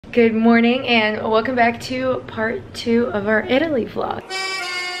Good morning and welcome back to part 2 of our Italy vlog.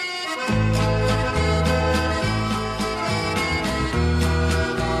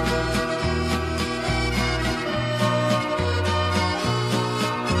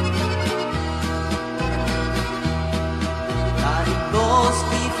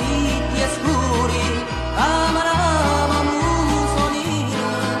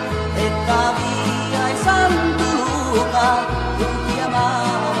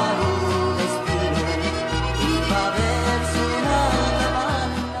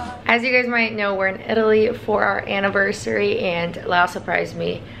 As you guys might know, we're in Italy for our anniversary and Lau surprised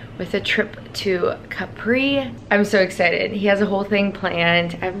me with a trip to Capri. I'm so excited. He has a whole thing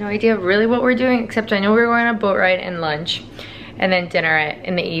planned. I have no idea really what we're doing, except I know we're going on a boat ride and lunch and then dinner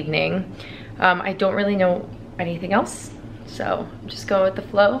in the evening. I don't really know anything else, so I'm just going with the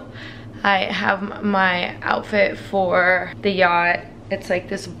flow. I have my outfit for the yacht. It's like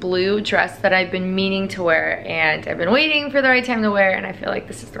this blue dress that I've been meaning to wear and I've been waiting for the right time to wear, and I feel like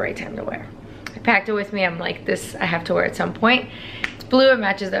this is the right time to wear. I packed it with me. I'm like, this I have to wear at some point. It's blue, it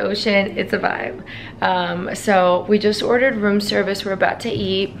matches the ocean, it's a vibe. So we just ordered room service. We're about to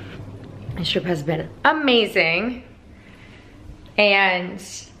eat. This trip has been amazing. And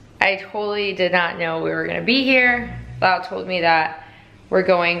I totally did not know we were gonna be here. Lau told me that we're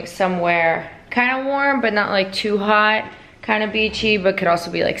going somewhere kind of warm, but not like too hot. Kind of beachy, but could also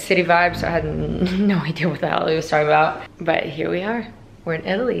be like city vibes, so I had no idea what the hell he was talking about. But here we are, we're in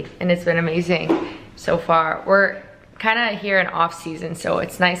Italy, and it's been amazing so far. We're kind of here in off season, so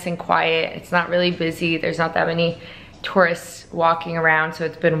it's nice and quiet. It's not really busy. There's not that many tourists walking around, so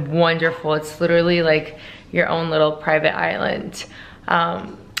it's been wonderful. It's literally like your own little private island.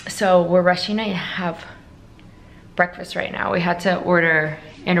 So we're rushing to have breakfast right now. We had to order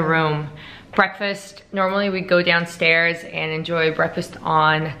in a room. Breakfast, normally we go downstairs and enjoy breakfast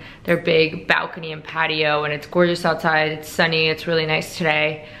on their big balcony and patio, and it's gorgeous outside, it's sunny, it's really nice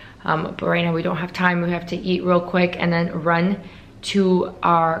today. But right now we don't have time. We have to eat real quick and then run to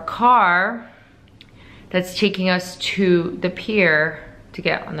our car that's taking us to the pier to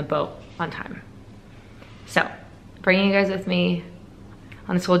get on the boat on time. So, bringing you guys with me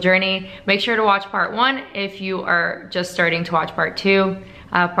on this whole journey. Make sure to watch part 1 if you are just starting to watch part 2.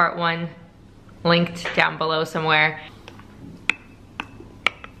 Part 1 linked down below somewhere.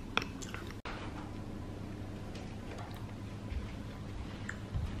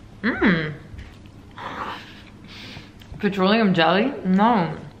 Petroleum jelly?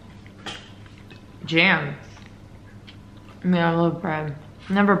 No. Jam. I mean, I love bread.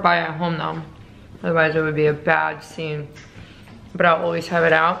 Never buy it at home though. Otherwise it would be a bad scene. But I'll always have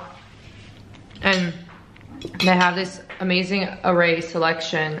it out. And they have this amazing array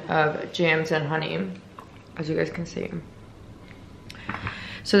selection of jams and honey, as you guys can see.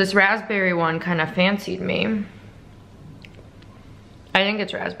 So this raspberry one kind of fancied me. I think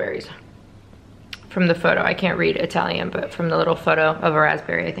it's raspberries from the photo. I can't read Italian, but from the little photo of a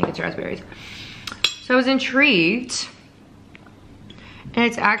raspberry, I think it's raspberries. So I was intrigued, and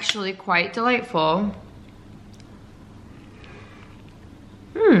it's actually quite delightful.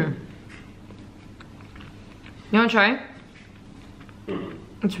 You wanna try?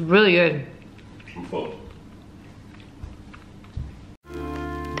 It's really good. I'm full.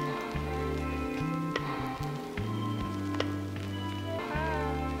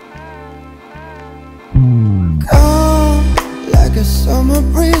 Come like a summer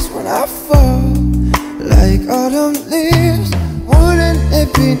breeze when I fall, like autumn leaves. Wouldn't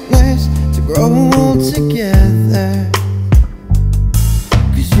it be nice to grow old together?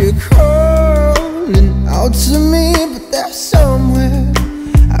 'Cause you're calling out to me, but there's somewhere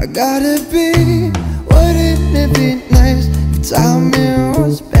I gotta be. Wouldn't it be nice if timing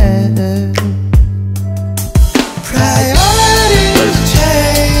was better? Priorities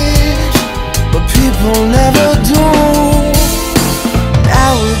change, but people never do. I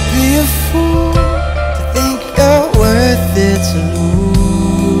would be a fool to think you're worth it to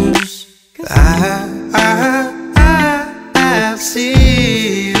lose. 'Cause I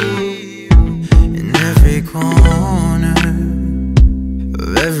see you in every corner of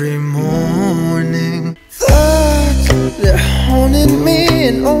every morning. Thoughts, they're haunting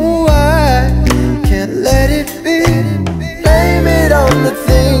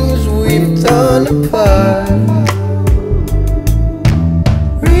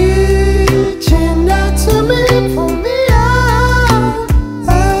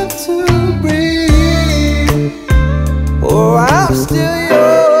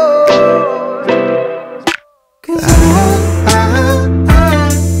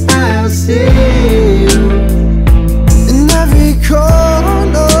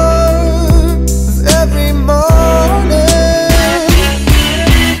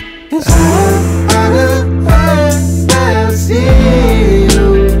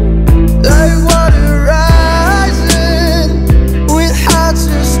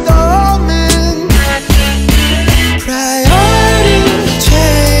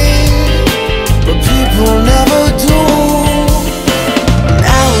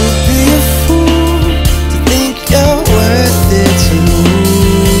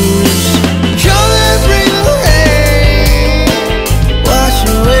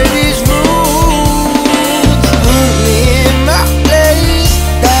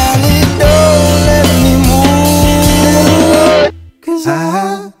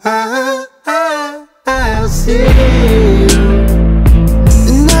I'll see you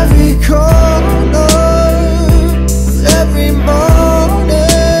in every corner of every morning.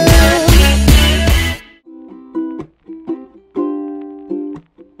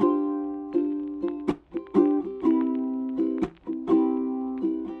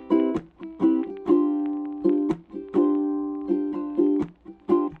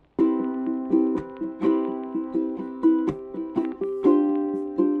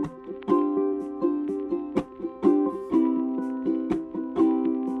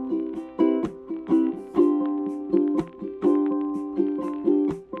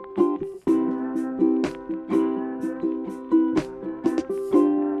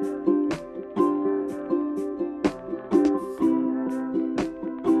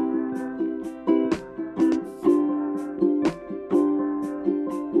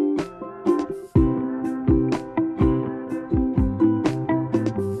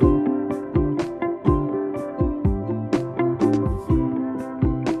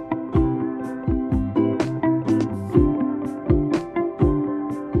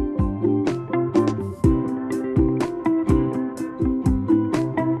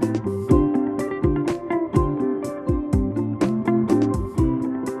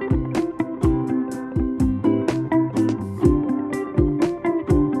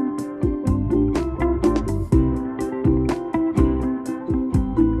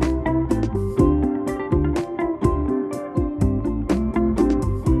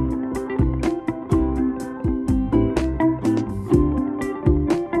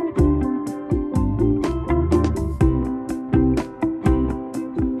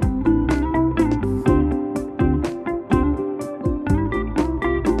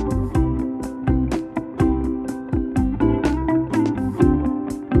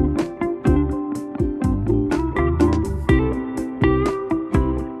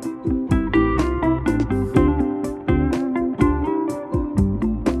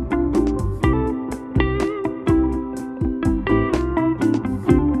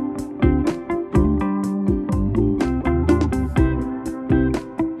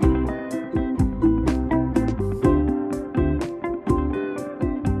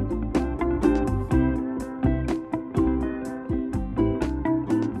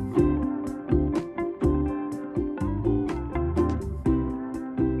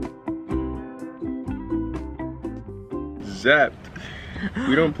 Zapped.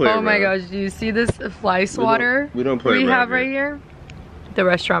 We don't play. Oh my gosh, do you see this fly swatter we don't play we have here. right here? The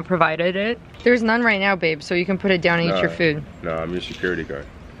restaurant provided it. There's none right now, babe, so you can put it down and eat your food. No, I'm your security guard.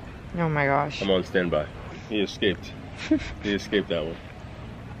 Oh my gosh. I'm on standby. He escaped. He escaped that one.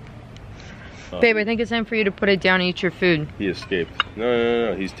 Babe, I think it's time for you to put it down and eat your food. He escaped.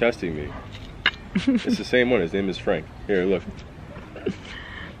 No. He's testing me. It's the same one. His name is Frank. Here, look.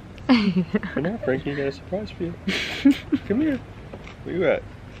 Come on, Frankie. You got a surprise for you. Come here. Where you at?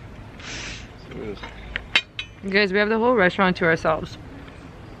 You guys, we have the whole restaurant to ourselves.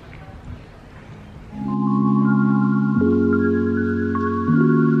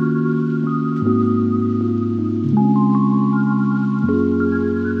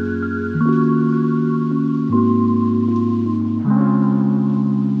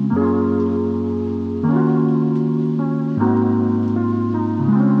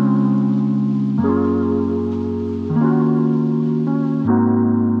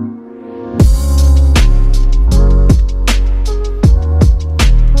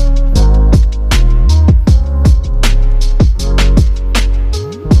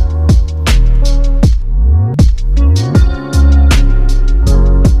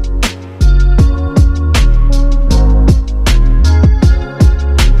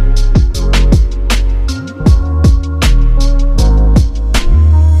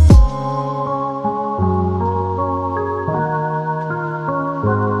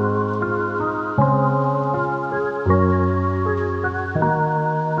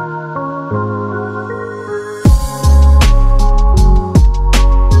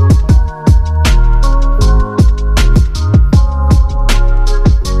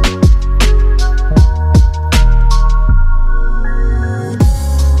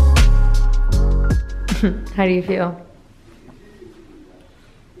 How do you feel?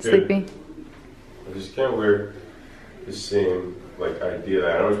 Good. Sleepy? I just can't wear the same idea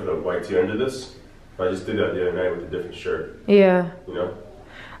that I always put a white tee under this. But I just did that the other night with a different shirt. Yeah. You know?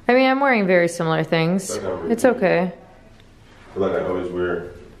 I mean, I'm wearing very similar things. It's okay. I feel like I always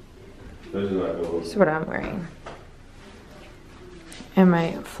wear. This is not gonna. This is what I'm wearing. And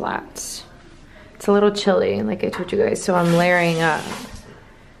my flats. It's a little chilly, like I told you guys, so I'm layering up.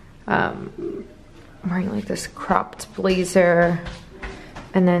 I'm wearing like this cropped blazer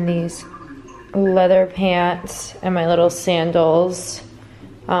And then these leather pants and my little sandals.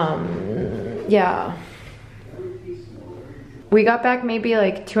 Yeah. We got back maybe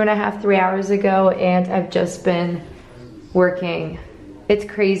like 2.5, 3 hours ago, and I've just been working. It's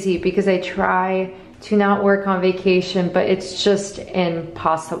crazy because I try to not work on vacation, but it's just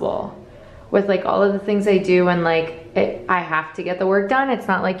impossible with like all of the things I do, and like I have to get the work done. It's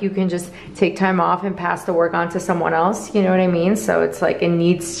not like you can just take time off and pass the work on to someone else, you know what I mean? So it's like it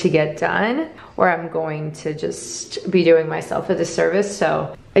needs to get done, or I'm going to just be doing myself a disservice.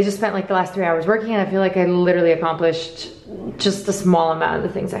 So I just spent like the last 3 hours working, and I feel like I literally accomplished just a small amount of the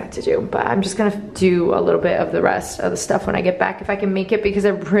things I had to do. But I'm just gonna do a little bit of the rest of the stuff when I get back, if I can make it, because I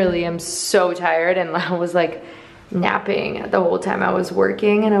really am so tired, and I was like napping the whole time I was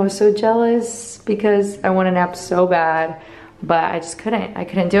working, and I was so jealous because I want to nap so bad, but I just couldn't. I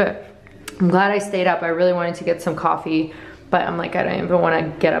couldn't do it. I'm glad I stayed up. I really wanted to get some coffee, but I'm like, I don't even want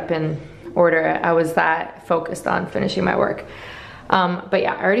to get up and order it. I was that focused on finishing my work. But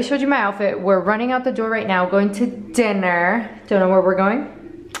yeah, I already showed you my outfit. We're running out the door right now, going to dinner. Don't know where we're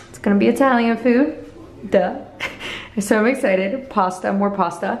going. It's gonna be Italian food, duh. So I'm excited. Pasta, more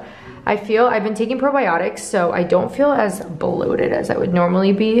pasta. I feel I've been taking probiotics, so I don't feel as bloated as I would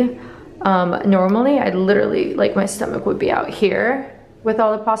normally be. Normally I'd literally, like, my stomach would be out here with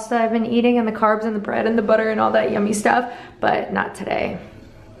all the pasta I've been eating and the carbs and the bread and the butter and all that yummy stuff, but not today.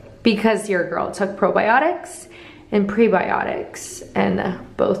 Because your girl took probiotics and prebiotics, and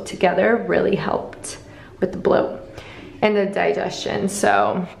both together really helped with the bloat and the digestion.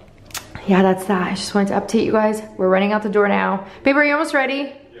 So yeah, that's that. I just wanted to update you guys. We're running out the door now. Babe, are you almost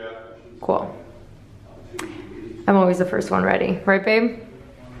ready? Yeah. Cool. I'm always the first one ready, right babe?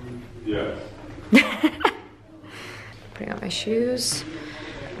 Yeah. Putting on my shoes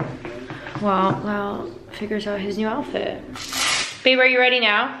while Lau figures out his new outfit. Babe, are you ready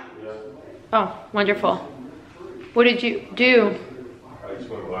now? Yeah. Oh, wonderful. What did you do? I just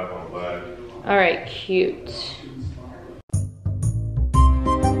went black on black. All right, cute.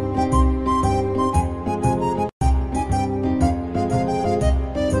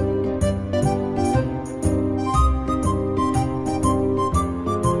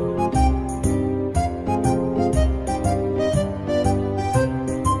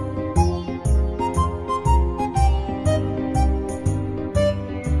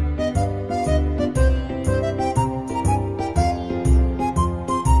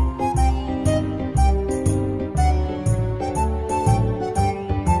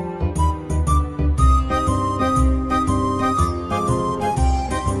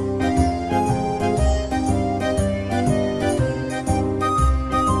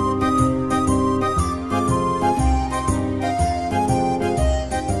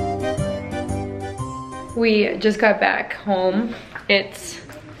 We just got back home. It's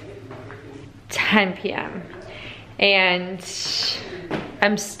 10 p.m. and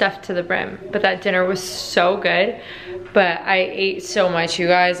I'm stuffed to the brim, but that dinner was so good. But I ate so much, you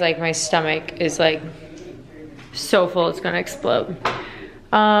guys, like my stomach is like so full, it's gonna explode.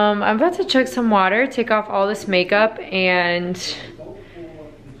 I'm about to chug some water, take off all this makeup, and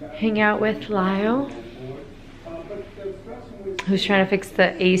hang out with Lyle, who's trying to fix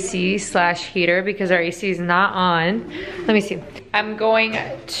the AC/heater because our AC is not on. Let me see. I'm going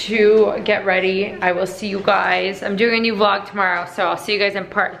to get ready. I will see you guys. I'm doing a new vlog tomorrow, so I'll see you guys in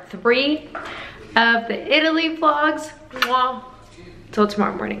part 3 of the Italy vlogs. Well, till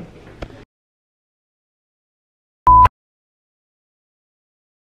tomorrow morning.